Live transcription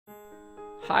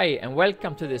Hi and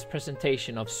welcome to this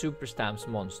presentation of SuperStamps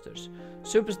Monsters.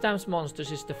 SuperStamps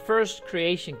Monsters is the first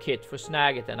creation kit for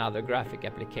Snagit and other graphic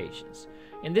applications.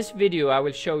 In this video I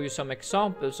will show you some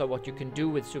examples of what you can do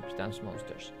with SuperStamps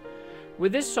Monsters.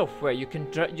 With this software you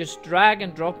can just drag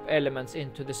and drop elements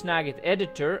into the Snagit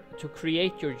Editor to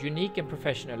create your unique and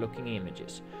professional looking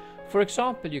images. For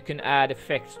example, you can add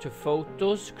effects to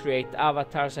photos, create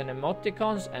avatars and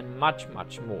emoticons, and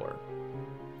much more.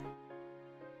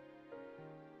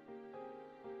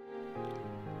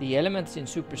 The elements in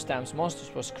SuperStamps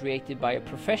Monsters was created by a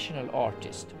professional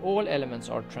artist. All elements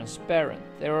are transparent.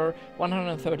 There are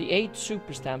 138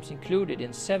 SuperStamps included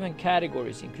in 7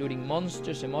 categories, including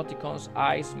monsters, emoticons,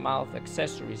 eyes, mouth,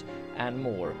 accessories, and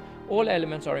more. All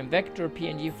elements are in vector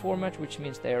PNG format, which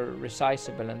means they are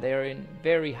resizable and they are in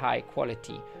very high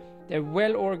quality. They're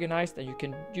well organized and you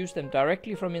can use them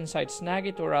directly from inside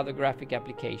Snagit or other graphic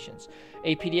applications.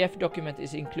 A PDF document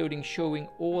is including showing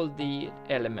all the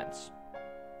elements.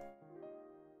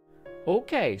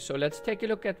 Okay, so let's take a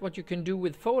look at what you can do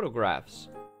with photographs.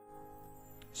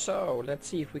 So let's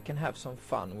see if we can have some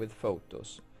fun with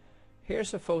photos.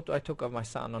 Here's a photo I took of my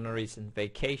son on a recent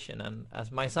vacation, and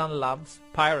as my son loves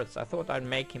pirates, I thought I'd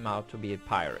make him out to be a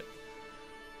pirate.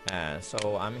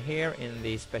 So I'm here in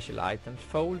the special items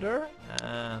folder,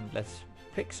 and let's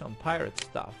pick some pirate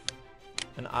stuff.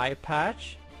 An eye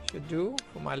patch should do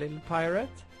for my little pirate.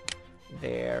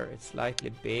 There, it's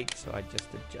slightly big, so I just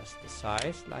adjust the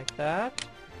size like that.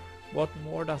 What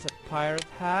more does a pirate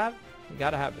have? You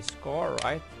gotta have a scar,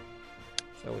 right?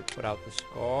 So we put out the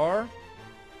scar.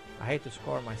 I hate to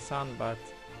scar my son, but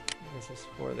this is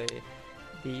for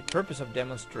the purpose of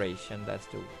demonstration.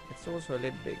 It's also a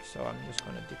little big, so I'm just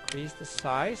gonna decrease the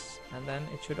size, and then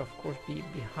it should of course be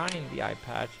behind the eye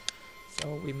patch.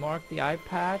 So we mark the eye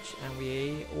patch and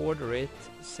we order it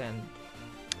send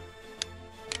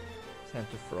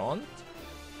to front.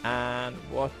 And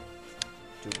what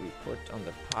do we put on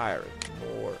the pirate?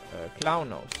 More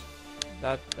clown nose.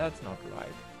 That's not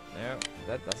right. No,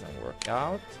 that doesn't work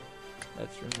out.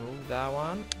 Let's remove that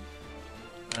one.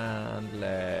 And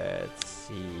let's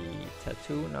see,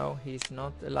 tattoo. No, he's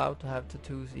not allowed to have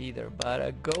tattoos either, but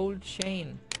a gold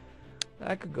chain,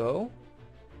 that could go.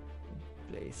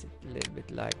 Place it a little bit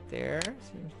like there.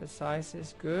 Seems the size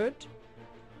is good.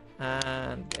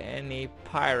 And any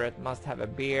pirate must have a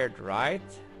beard,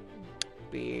 right?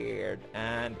 Beard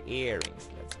and earrings.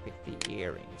 Let's pick the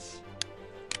earrings.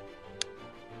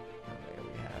 And there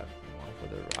we have one for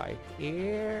the right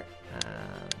ear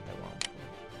and the one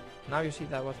for... Now you see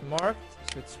that was marked,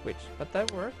 so it switched. But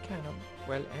that worked kind of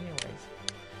well anyways.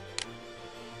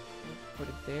 Let's put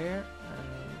it there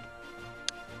and...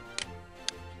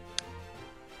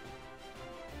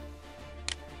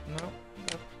 No,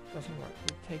 that doesn't work.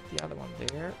 We take the other one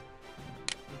there.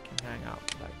 We can hang out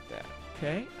like that.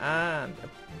 Okay, and a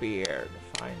beard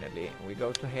finally. We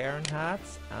go to hair and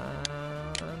hats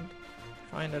and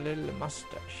find a little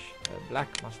mustache, a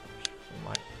black mustache for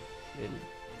my little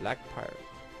black pirate.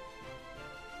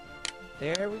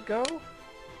 There we go.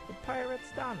 The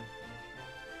pirate's done.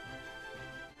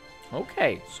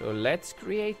 Okay, so let's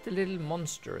create a little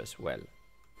monster as well.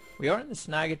 We are in the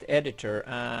Snagit Editor,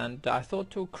 and I thought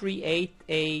to create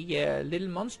a little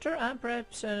monster and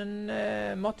perhaps an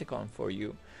emoticon for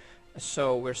you.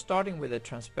 So we're starting with a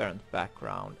transparent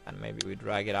background, and maybe we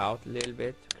drag it out a little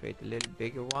bit to create a little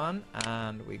bigger one,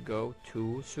 and we go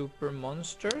to Super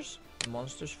Monsters, the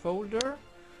Monsters folder,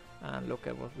 and look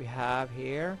at what we have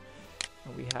here.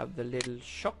 And we have the little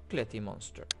chocolatey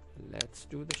monster. Let's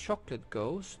do the chocolate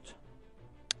ghost.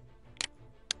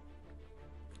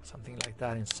 Something like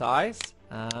that in size,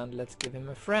 and let's give him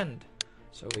a friend.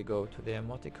 So we go to the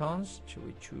emoticons. Should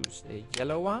we choose a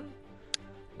yellow one,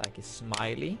 like a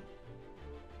smiley,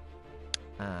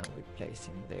 and we place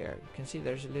him there. You can see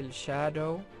there's a little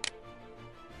shadow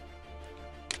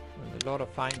and a lot of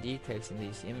fine details in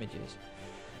these images.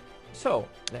 So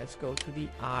let's go to the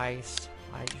eyes.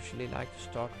 I usually like to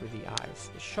start with the eyes.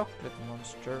 The chocolate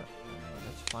monster,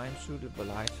 let's find suitable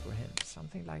eyes for him.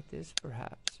 Something like this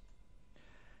perhaps.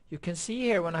 You can see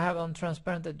here when I have on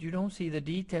transparent that you don't see the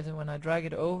details, and when I drag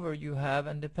it over you have,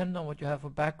 and depending on what you have for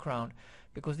background,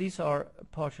 because these are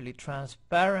partially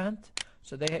transparent,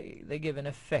 so they give an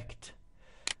effect,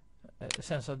 a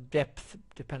sense of depth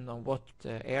depending on what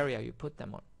area you put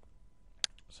them on.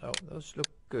 So those look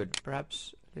good,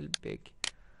 perhaps a little big,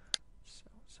 so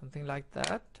something like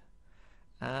that.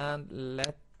 And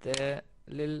let the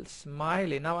little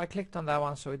smiley, now I clicked on that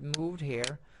one so it moved here,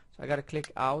 so I gotta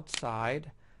click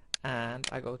outside. And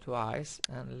I go to eyes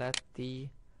and let the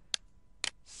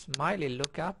smiley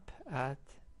look up at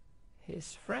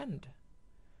his friend.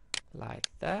 like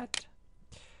that.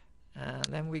 And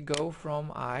then we go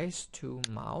from eyes to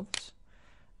mouths.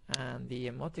 And the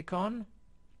emoticon,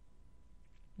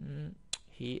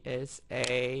 he is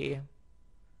a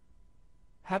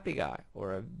happy guy,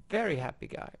 or a very happy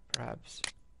guy, perhaps.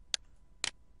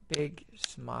 Big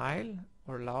smile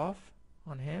or laugh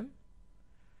on him.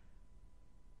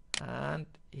 And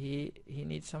he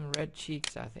needs some red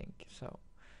cheeks, I think. So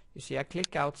you see, I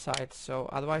click outside, so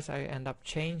otherwise I end up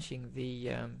changing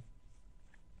the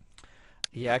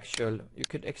actual. You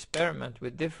could experiment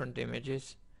with different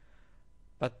images,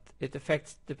 but it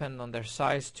affects depending on their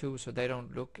size too, so they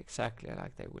don't look exactly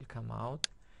like they will come out.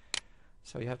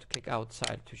 So you have to click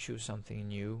outside to choose something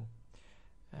new.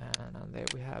 And there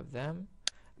we have them.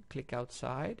 Click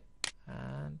outside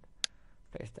and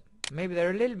place them. Maybe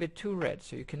they're a little bit too red,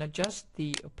 so you can adjust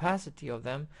the opacity of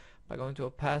them by going to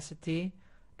opacity,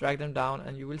 drag them down,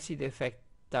 and you will see the effect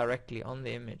directly on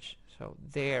the image. So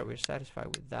there, we're satisfied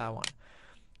with that one.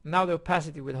 Now the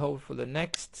opacity will hold for the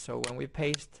next, so when we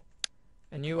paste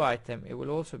a new item, it will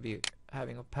also be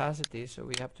having opacity, so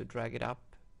we have to drag it up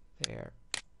there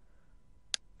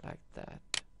like that.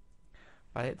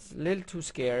 But it's a little too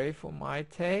scary for my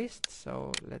taste,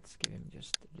 so let's give him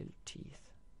just little teeth.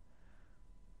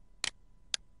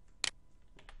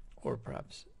 Or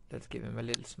perhaps let's give him a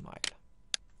little smile.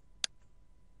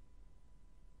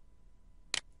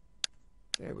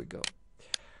 There we go.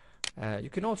 You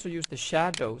can also use the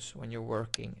shadows when you're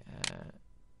working.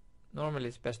 Normally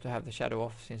it's best to have the shadow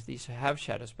off since these have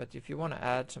shadows, but if you want to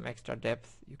add some extra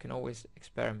depth, you can always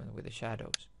experiment with the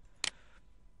shadows.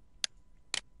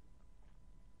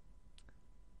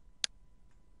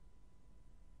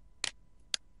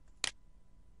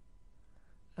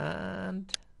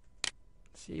 And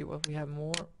see what we have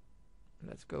more.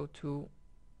 Let's go to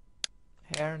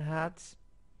hair and hats.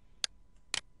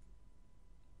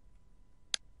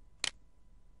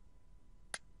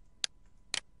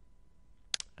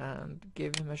 And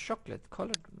give him a chocolate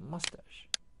colored mustache.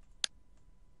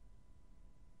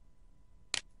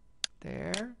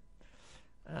 There.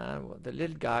 And well, the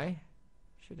little guy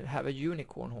should have a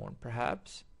unicorn horn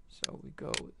perhaps. So we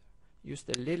go use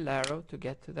the little arrow to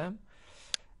get to them.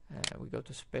 We go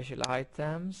to special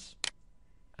items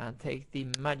and take the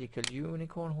magical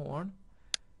unicorn horn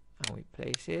and we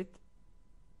place it,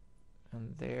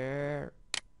 and there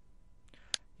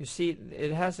you see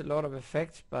it has a lot of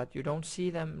effects, but you don't see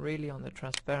them really on the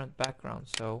transparent background.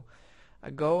 So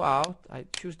I go out, I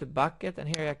choose the bucket,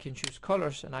 and here I can choose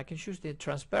colors, and I can choose the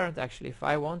transparent actually if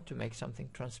I want to make something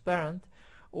transparent,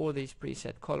 or these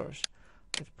preset colors.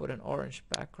 Let's put an orange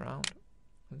background.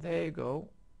 There you go.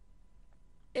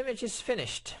 Image is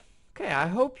finished. Okay, I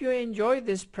hope you enjoyed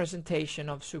this presentation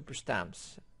of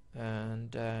SuperStamps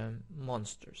and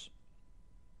Monsters.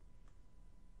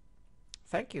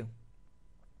 Thank you.